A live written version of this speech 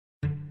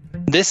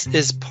This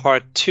is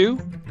part 2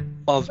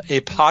 of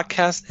a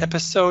podcast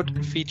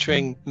episode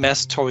featuring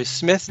Mads Torrey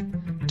Smith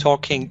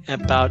talking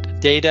about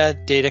data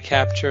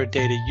capture,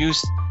 data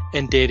use,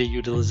 and data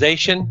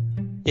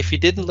utilization. If you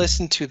didn't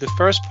listen to the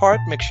first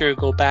part, make sure you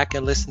go back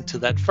and listen to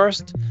that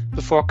first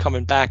before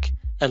coming back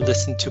and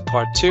listen to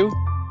part 2.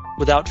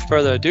 Without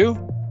further ado,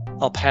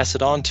 I'll pass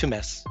it on to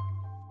Mads.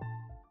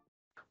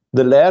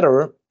 The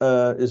latter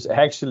is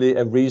actually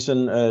a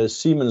recent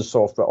Siemens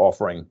software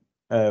offering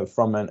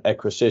from an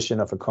acquisition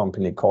of a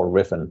company called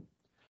Riffin.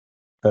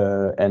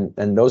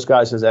 And those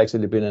guys has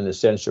actually been an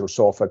essential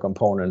software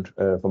component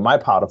for my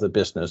part of the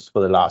business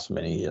for the last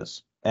many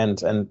years.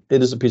 And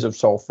it is a piece of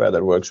software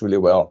that works really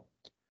well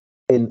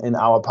in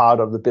our part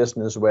of the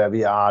business where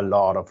we are a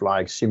lot of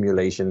like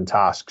simulation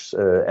tasks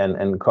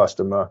and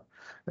customer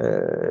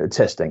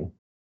testing.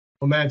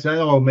 Well, Mads, that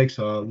all makes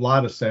a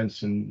lot of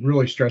sense and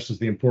really stresses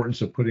the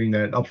importance of putting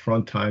that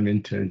upfront time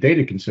into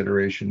data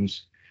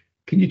considerations.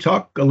 Can you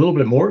talk a little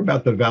bit more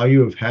about the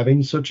value of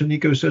having such an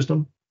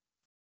ecosystem?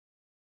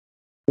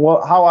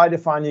 Well, how I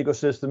define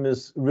ecosystem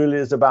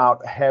is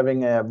about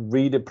having a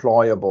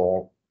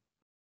redeployable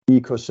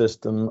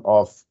ecosystem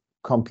of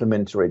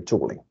complementary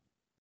tooling,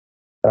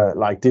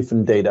 like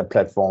different data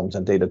platforms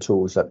and data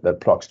tools that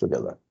plugs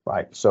together,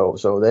 right? So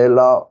they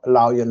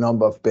allow you a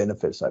number of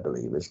benefits, I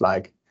believe. It's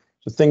like,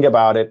 to think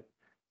about it,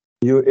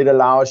 it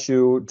allows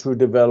you to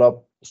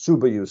develop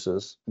super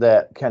users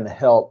that can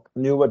help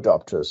new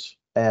adopters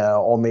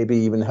or maybe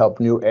even help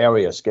new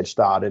areas get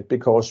started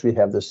because we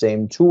have the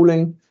same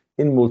tooling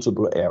in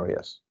multiple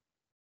areas.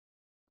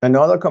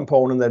 Another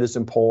component that is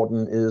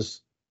important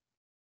is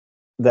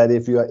that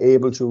if you are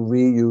able to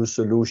reuse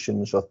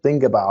solutions or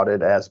think about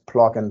it as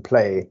plug and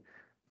play,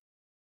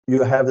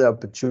 you have the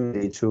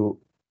opportunity to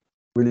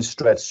really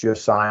stretch your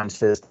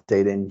scientist,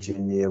 data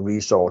engineer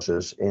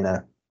resources in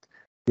a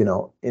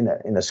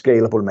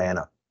scalable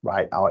manner,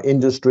 right? Our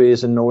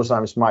industries and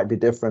Novozymes might be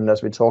different,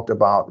 as we talked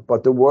about,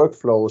 but the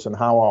workflows and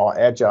how our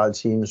agile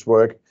teams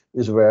work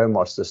is very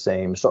much the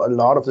same. So a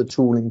lot of the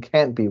tooling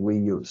can be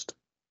reused.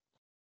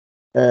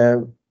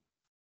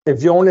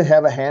 If you only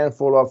have a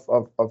handful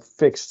of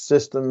fixed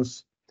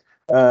systems,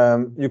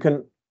 you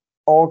can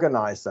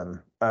organize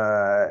them.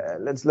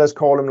 Let's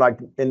call them like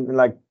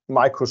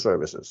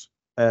microservices,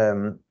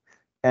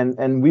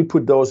 and we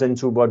put those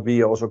into what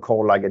we also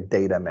call like a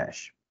data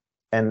mesh.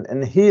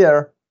 And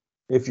here,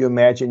 if you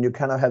imagine, you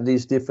kind of have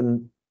these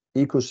different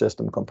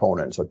ecosystem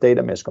components or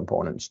data mesh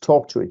components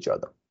talk to each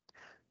other.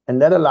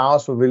 And that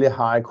allows for really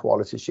high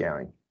quality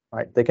sharing,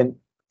 right? They can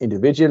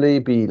individually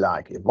be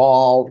like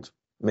evolved,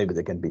 maybe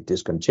they can be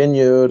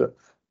discontinued,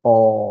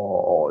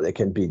 or they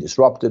can be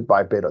disrupted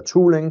by better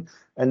tooling,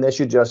 and they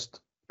should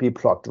just be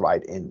plugged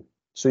right in.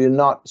 So you're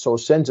not so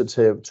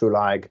sensitive to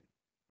like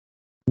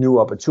new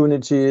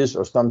opportunities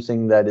or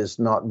something that is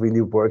not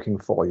really working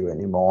for you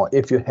anymore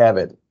if you have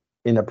it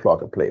in a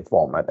plug-and-play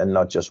format and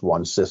not just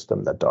one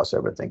system that does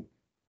everything.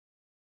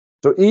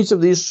 So each of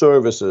these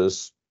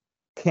services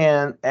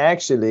can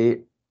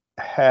actually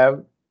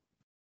have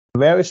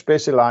very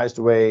specialized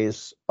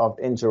ways of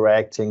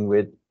interacting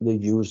with the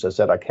users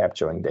that are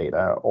capturing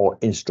data or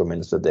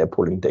instruments that they're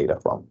pulling data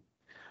from.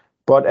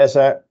 But as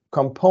a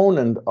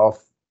component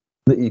of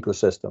the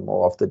ecosystem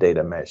or of the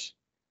data mesh,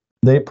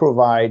 they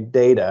provide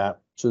data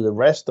to the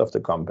rest of the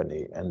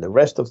company and the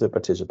rest of the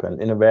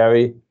participant in a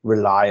very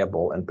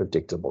reliable and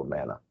predictable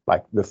manner,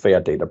 like the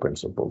fair data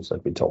principles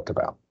that we talked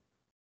about.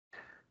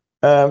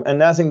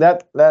 And I think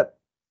that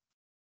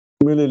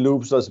really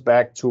loops us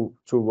back to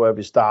where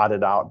we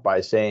started out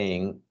by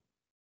saying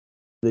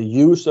the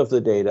use of the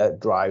data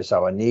drives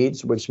our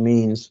needs, which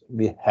means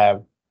we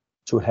have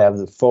to have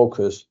the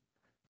focus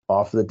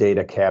of the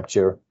data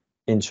capture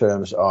in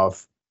terms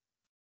of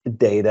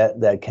data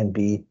that can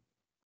be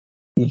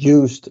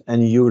used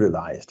and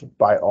utilized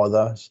by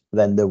others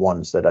than the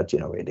ones that are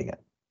generating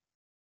it.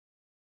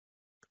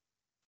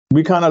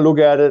 We kind of look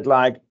at it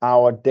like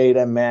our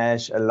data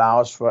mesh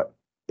allows for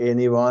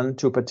anyone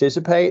to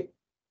participate.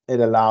 It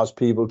allows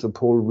people to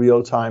pull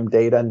real-time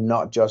data,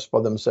 not just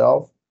for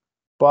themselves,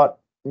 but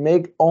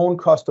make own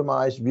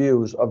customized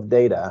views of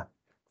data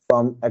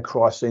from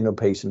across the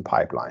innovation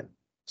pipeline.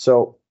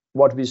 So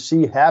what we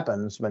see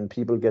happens when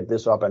people get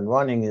this up and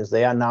running is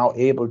they are now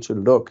able to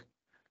look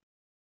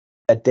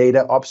at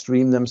data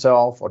upstream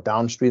themselves or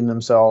downstream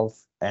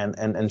themselves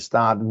and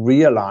start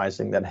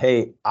realizing that,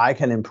 hey, I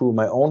can improve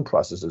my own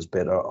processes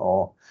better,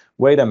 or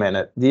wait a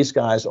minute, these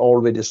guys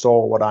already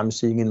saw what I'm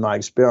seeing in my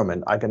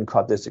experiment. I can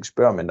cut this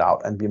experiment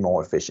out and be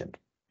more efficient.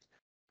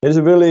 It's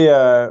a really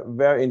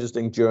very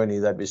interesting journey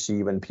that we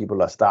see when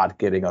people start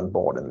getting on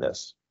board in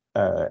this.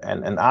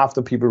 And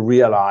after people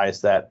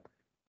realize that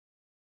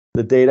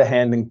the data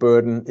handling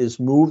burden is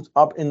moved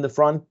up in the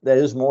front, there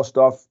is more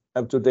stuff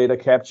up to data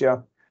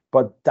capture.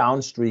 But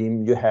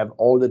downstream, you have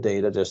all the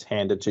data just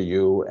handed to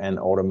you and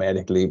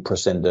automatically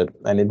presented.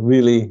 And it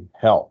really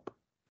helps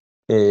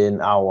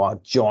in our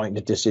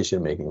joint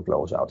decision-making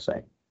flows, I would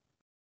say.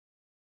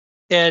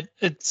 Yeah,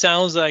 it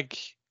sounds like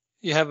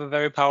you have a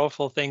very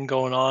powerful thing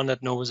going on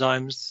at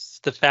Novozymes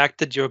the fact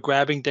that you're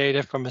grabbing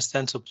data from a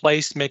central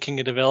place, making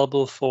it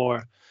available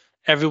for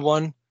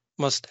everyone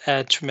must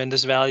add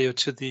tremendous value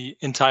to the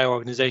entire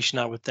organization,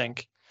 I would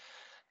think.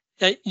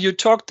 You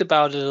talked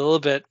about it a little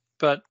bit,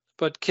 but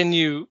can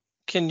you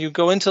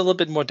go into a little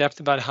bit more depth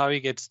about how you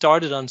get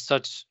started on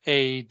such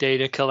a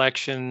data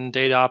collection,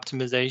 data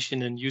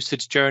optimization, and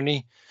usage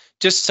journey?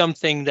 Just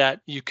something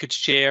that you could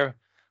share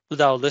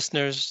with our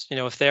listeners,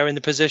 if they're in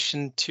the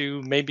position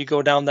to maybe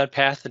go down that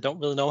path and don't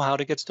really know how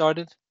to get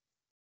started.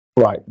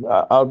 Right.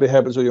 I'll be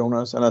happy to,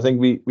 Jonas. And I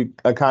think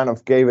I kind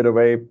of gave it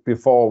away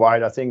before,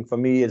 right? I think for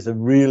me, it's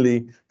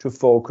really to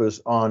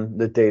focus on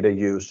the data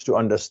use, to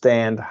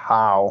understand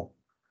how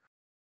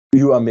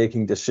you are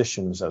making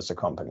decisions as a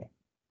company.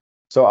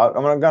 So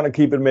I'm going to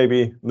keep it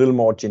maybe a little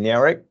more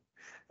generic,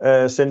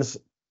 since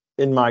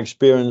in my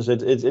experience,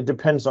 it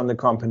depends on the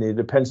company, it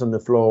depends on the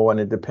flow, and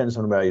it depends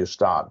on where you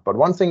start. But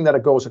one thing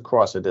that goes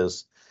across it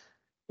is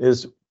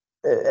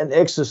an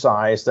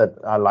exercise that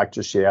I like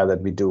to share that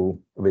we do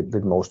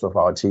with most of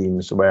our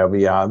teams, where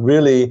we are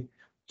really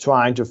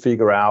trying to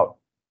figure out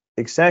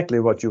exactly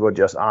what you were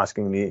just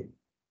asking me.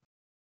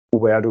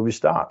 Where do we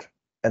start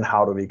and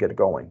how do we get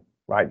going,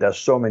 right? There's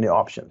so many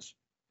options.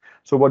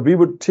 So what we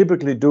would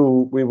typically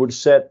do, we would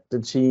set the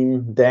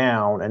team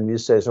down and we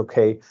says,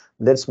 okay,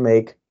 let's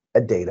make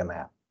a data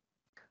map.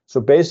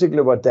 So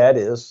basically what that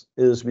is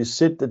we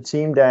sit the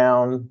team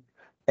down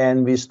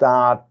and we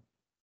start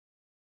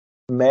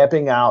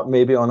mapping out,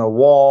 maybe on a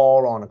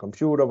wall, on a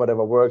computer,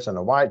 whatever works, on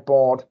a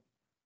whiteboard,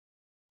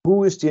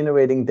 who is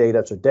generating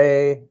data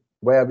today,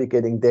 where are we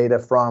getting data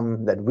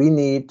from that we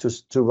need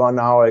to run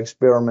our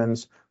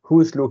experiments,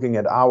 who's looking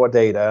at our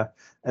data,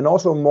 and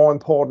also more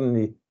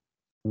importantly,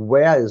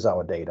 where is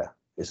our data?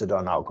 Is it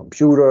on our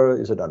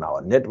computer? Is it on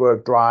our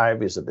network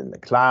drive? Is it in the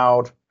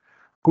cloud?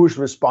 Who's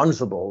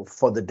responsible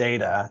for the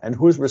data and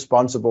who's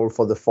responsible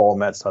for the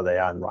formats so they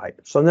are right?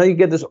 So now you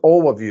get this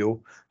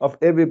overview of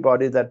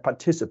everybody that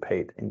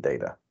participate in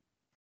data.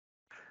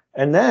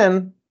 And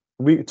then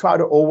we try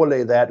to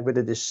overlay that with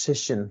a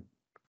decision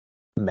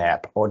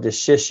map or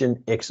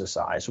decision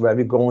exercise where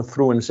we go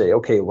through and say,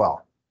 okay,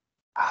 well,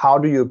 how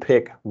do you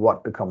pick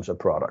what becomes a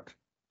product?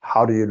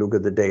 How do you look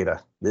at the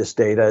data? This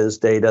data is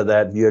data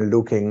that you're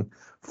looking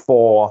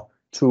for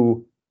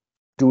to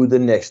do the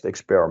next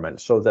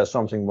experiment. So if there's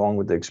something wrong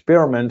with the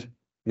experiment,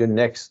 if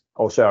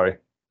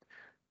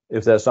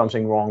there's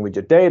something wrong with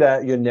your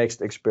data, your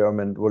next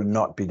experiment will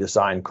not be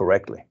designed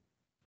correctly.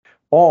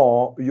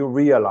 Or you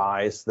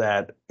realize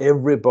that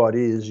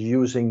everybody is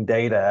using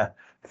data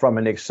from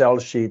an Excel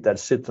sheet that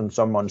sits on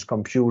someone's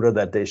computer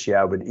that they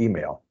share with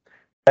email.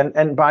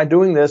 And by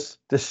doing this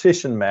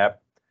decision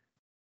map,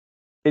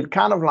 it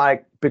kind of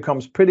like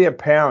becomes pretty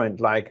apparent,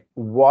 like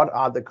what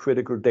are the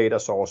critical data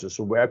sources?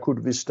 So where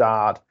could we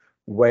start?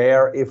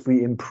 Where, if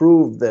we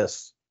improve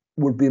this,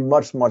 would be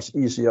much, much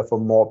easier for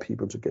more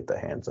people to get their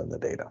hands on the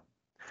data.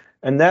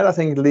 And that, I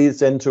think,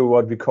 leads into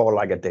what we call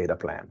like a data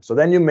plan. So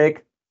then you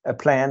make a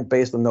plan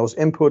based on those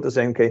inputs,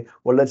 saying, okay,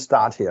 well, let's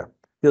start here.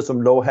 Here's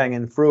some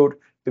low-hanging fruit.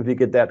 If we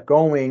get that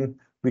going,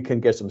 we can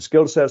get some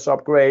skill sets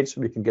upgrades.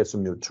 We can get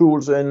some new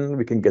tools in.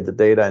 We can get the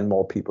data in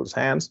more people's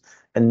hands.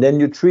 And then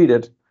you treat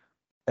it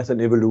as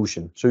an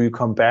evolution. So you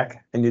come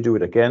back and you do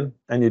it again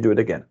and you do it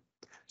again.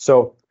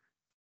 So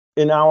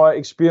in our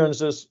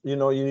experiences, you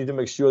need to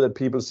make sure that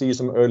people see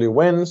some early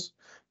wins,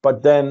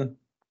 but then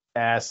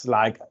as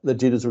like the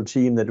digital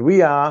team that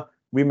we are,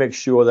 we make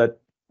sure that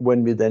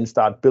when we then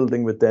start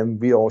building with them,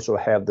 we also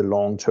have the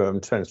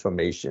long-term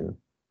transformation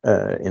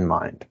in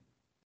mind.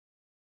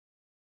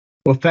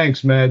 Well,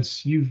 thanks,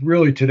 Mads. You've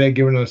really today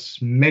given us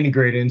many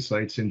great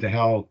insights into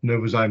how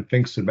Novozymes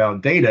thinks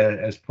about data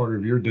as part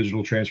of your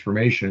digital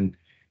transformation.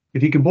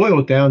 If you could boil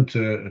it down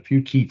to a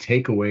few key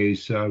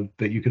takeaways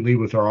that you could leave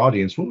with our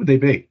audience, what would they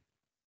be?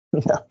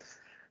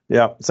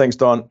 Yeah. Thanks,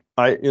 Don.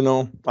 I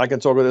can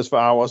talk with this for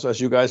hours, as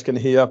you guys can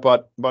hear,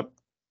 but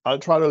I'll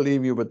try to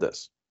leave you with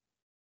this.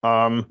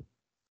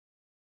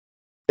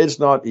 It's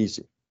not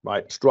easy,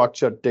 right?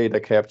 Structured data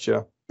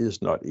capture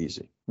is not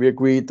easy. We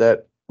agreed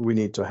that we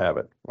need to have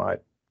it, right?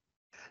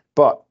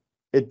 But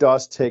it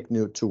does take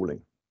new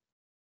tooling,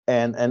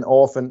 and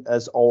often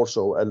as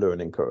also a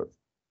learning curve.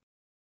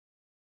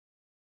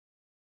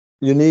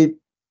 You need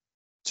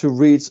to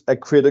reach a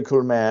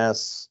critical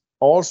mass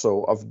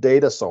also of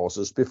data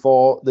sources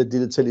before the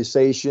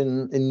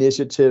digitalization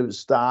initiative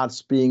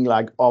starts being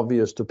like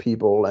obvious to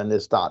people and they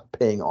start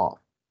paying off.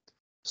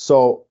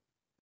 So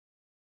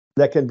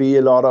there can be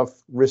a lot of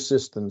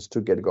resistance to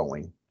get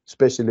going,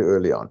 especially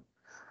early on.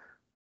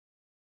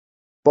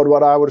 But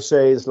what I would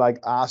say is like,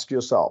 ask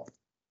yourself,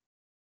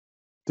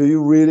 do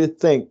you really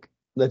think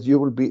that you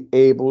will be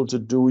able to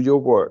do your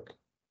work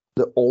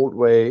the old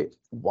way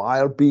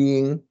while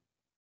being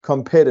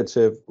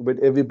competitive with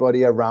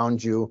everybody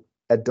around you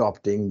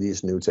adopting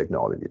these new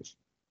technologies?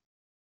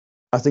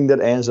 I think that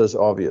answer is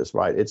obvious,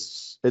 right?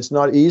 It's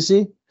not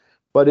easy,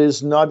 but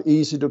it's not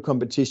easy to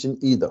competition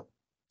either.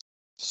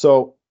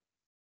 So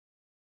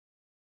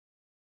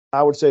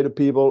I would say to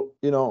people,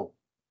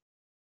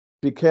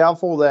 be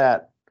careful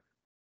that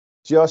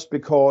just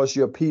because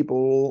your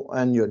people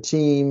and your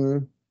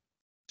team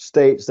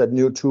states that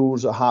new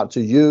tools are hard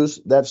to use,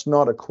 that's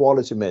not a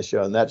quality measure,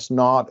 and that's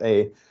not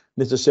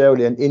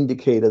necessarily an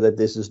indicator that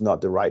this is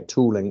not the right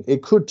tooling.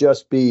 It could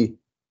just be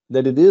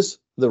that it is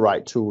the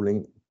right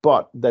tooling,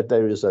 but that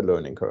there is a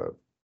learning curve.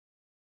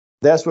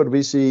 That's what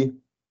we see.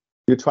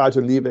 You try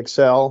to leave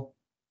Excel,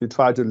 you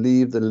try to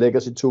leave the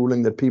legacy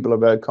tooling that people are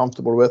very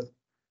comfortable with.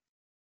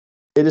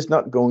 It is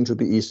not going to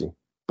be easy,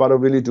 but I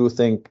really do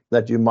think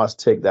that you must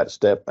take that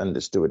step and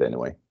let's do it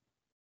anyway.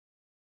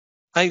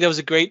 I think that was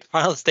a great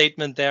final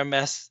statement there,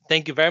 Mads.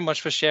 Thank you very much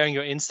for sharing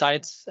your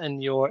insights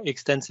and your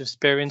extensive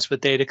experience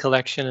with data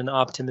collection and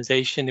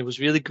optimization. It was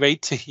really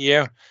great to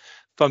hear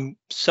from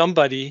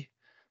somebody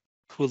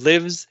who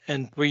lives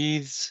and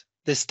breathes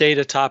this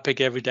data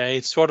topic every day.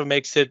 It sort of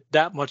makes it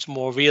that much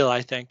more real,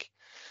 I think.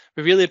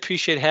 We really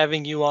appreciate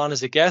having you on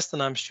as a guest,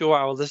 and I'm sure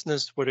our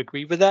listeners would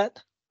agree with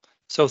that.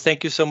 So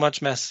thank you so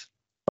much, Mads.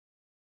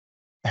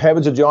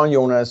 Happy to join,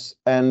 Jonas,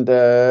 and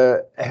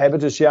happy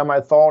to share my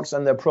thoughts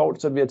and the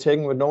approach that we are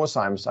taking with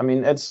Novozymes. I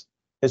mean, it's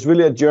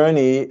really a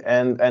journey,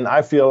 and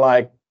I feel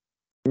like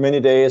many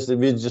days that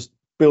we're just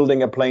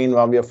building a plane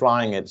while we are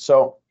flying it.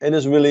 So it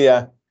is really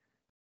a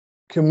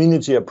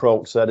community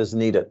approach that is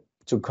needed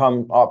to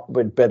come up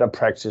with better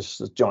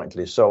practices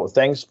jointly. So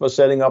thanks for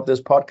setting up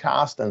this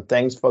podcast, and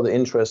thanks for the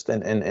interest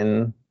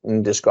in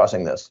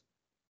discussing this.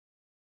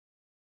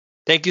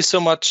 Thank you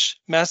so much,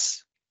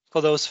 Mads,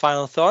 for those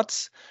final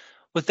thoughts.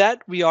 With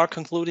that, we are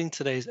concluding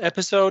today's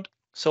episode.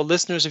 So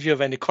listeners, if you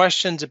have any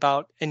questions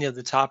about any of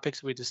the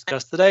topics we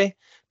discussed today,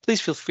 please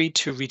feel free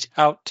to reach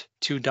out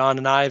to Don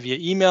and I via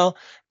email.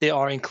 They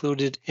are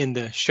included in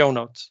the show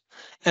notes.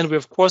 And we're,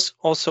 of course,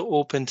 also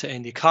open to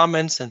any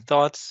comments and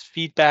thoughts,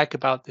 feedback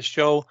about the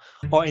show,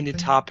 or any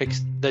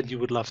topics that you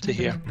would love to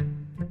hear.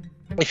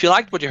 If you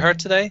liked what you heard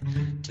today,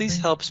 please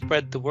help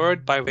spread the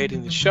word by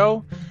rating the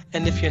show.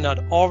 And if you're not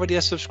already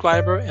a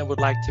subscriber and would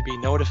like to be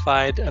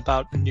notified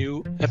about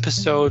new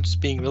episodes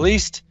being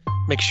released,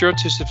 make sure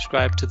to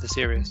subscribe to the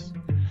series.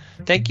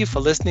 Thank you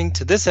for listening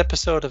to this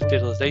episode of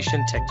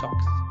Digitalization Tech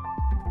Talks.